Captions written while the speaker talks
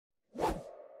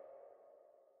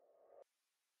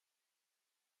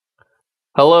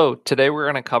Hello, today we're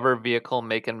going to cover vehicle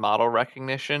make and model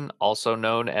recognition, also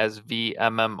known as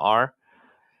VMMR.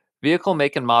 Vehicle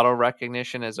make and model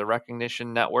recognition is a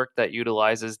recognition network that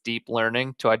utilizes deep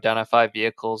learning to identify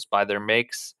vehicles by their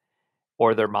makes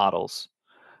or their models.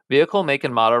 Vehicle make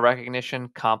and model recognition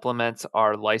complements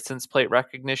our license plate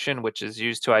recognition, which is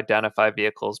used to identify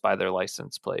vehicles by their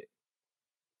license plate.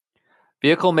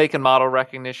 Vehicle make and model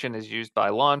recognition is used by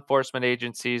law enforcement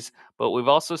agencies, but we've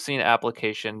also seen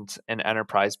applications in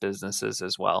enterprise businesses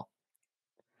as well.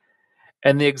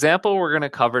 In the example we're going to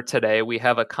cover today, we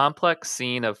have a complex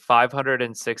scene of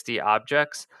 560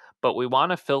 objects, but we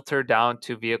want to filter down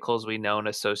to vehicles we know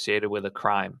associated with a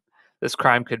crime. This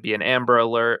crime could be an amber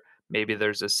alert, maybe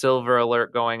there's a silver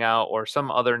alert going out, or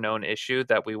some other known issue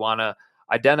that we want to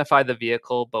identify the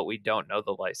vehicle, but we don't know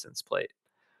the license plate.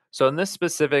 So, in this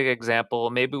specific example,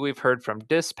 maybe we've heard from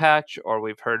dispatch or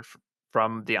we've heard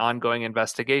from the ongoing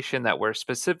investigation that we're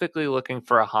specifically looking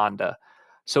for a Honda.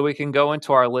 So, we can go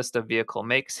into our list of vehicle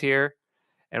makes here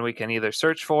and we can either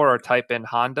search for or type in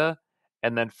Honda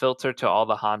and then filter to all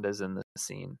the Hondas in the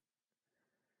scene.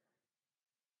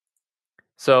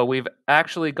 So, we've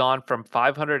actually gone from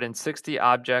 560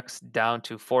 objects down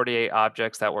to 48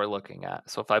 objects that we're looking at.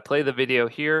 So, if I play the video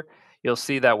here, you'll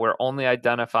see that we're only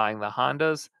identifying the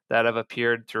Hondas that have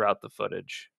appeared throughout the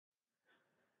footage.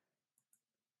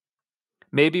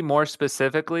 Maybe more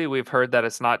specifically, we've heard that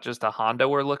it's not just a Honda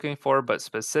we're looking for, but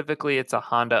specifically it's a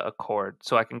Honda Accord.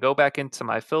 So I can go back into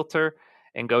my filter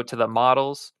and go to the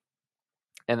models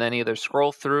and then either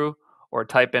scroll through or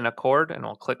type in Accord and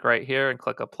we'll click right here and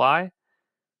click apply.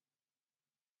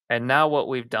 And now what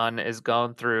we've done is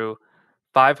gone through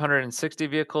 560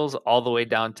 vehicles all the way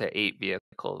down to 8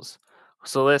 vehicles.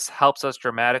 So this helps us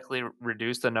dramatically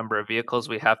reduce the number of vehicles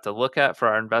we have to look at for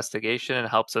our investigation and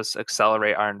helps us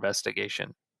accelerate our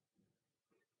investigation.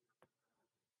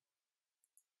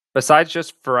 Besides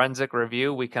just forensic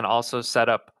review, we can also set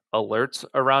up alerts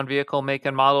around vehicle make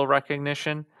and model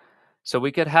recognition. So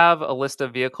we could have a list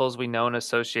of vehicles we know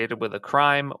associated with a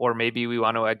crime, or maybe we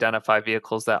want to identify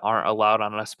vehicles that aren't allowed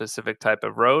on a specific type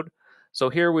of road.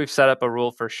 So here we've set up a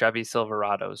rule for Chevy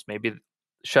Silverados. Maybe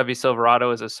Chevy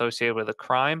Silverado is associated with a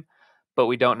crime, but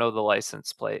we don't know the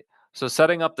license plate. So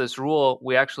setting up this rule,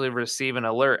 we actually receive an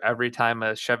alert every time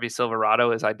a Chevy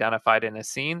Silverado is identified in a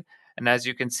scene. And as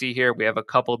you can see here, we have a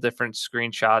couple different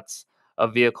screenshots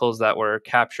of vehicles that were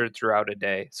captured throughout a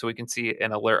day. So we can see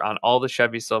an alert on all the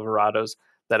Chevy Silverados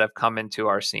that have come into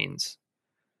our scenes.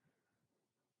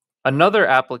 Another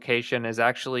application is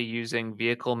actually using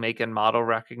vehicle make and model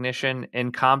recognition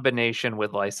in combination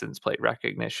with license plate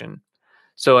recognition.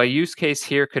 So a use case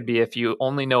here could be if you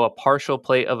only know a partial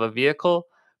plate of a vehicle,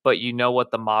 but you know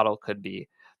what the model could be.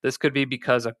 This could be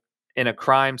because in a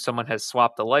crime, someone has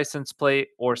swapped the license plate,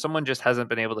 or someone just hasn't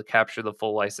been able to capture the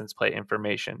full license plate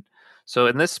information. So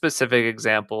in this specific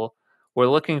example, we're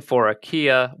looking for a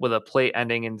Kia with a plate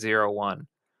ending in 01.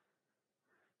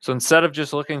 So instead of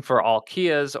just looking for all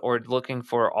Kias or looking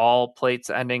for all plates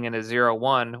ending in a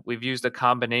 01, we've used a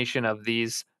combination of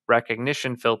these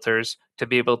recognition filters to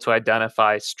be able to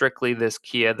identify strictly this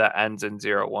Kia that ends in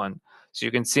 01. So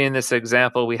you can see in this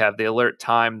example, we have the alert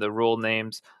time, the rule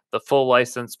names, the full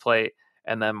license plate,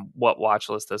 and then what watch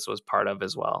list this was part of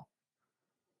as well.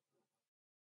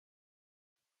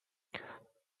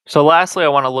 So lastly, I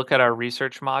want to look at our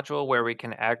research module where we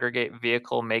can aggregate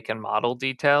vehicle make and model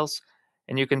details.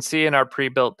 And you can see in our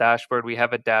pre-built dashboard, we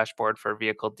have a dashboard for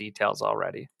vehicle details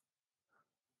already.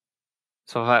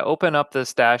 So if I open up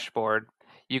this dashboard,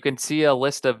 you can see a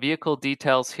list of vehicle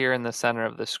details here in the center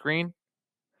of the screen.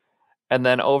 And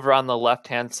then over on the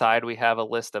left-hand side, we have a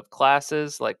list of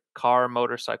classes like car,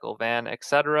 motorcycle, van,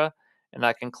 etc. And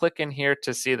I can click in here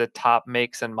to see the top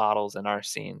makes and models in our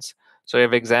scenes. So we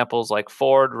have examples like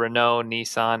Ford, Renault,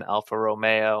 Nissan, Alfa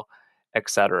Romeo,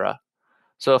 etc.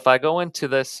 So if I go into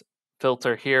this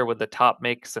filter here with the top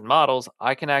makes and models,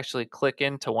 I can actually click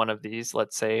into one of these.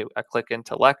 Let's say I click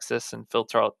into Lexus and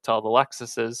filter out to all the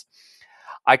Lexuses.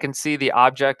 I can see the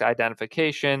object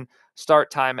identification, start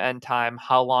time, end time,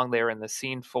 how long they were in the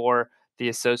scene for, the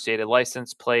associated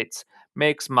license plates,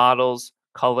 makes, models,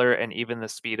 color, and even the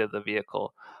speed of the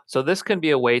vehicle. So this can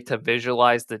be a way to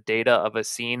visualize the data of a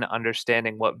scene,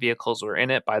 understanding what vehicles were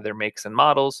in it by their makes and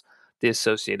models, the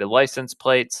associated license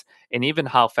plates, and even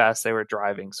how fast they were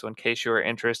driving. So in case you were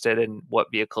interested in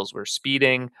what vehicles were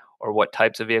speeding or what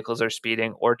types of vehicles are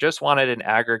speeding, or just wanted an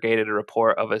aggregated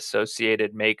report of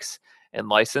associated makes and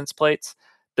license plates,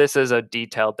 this is a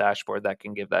detailed dashboard that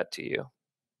can give that to you.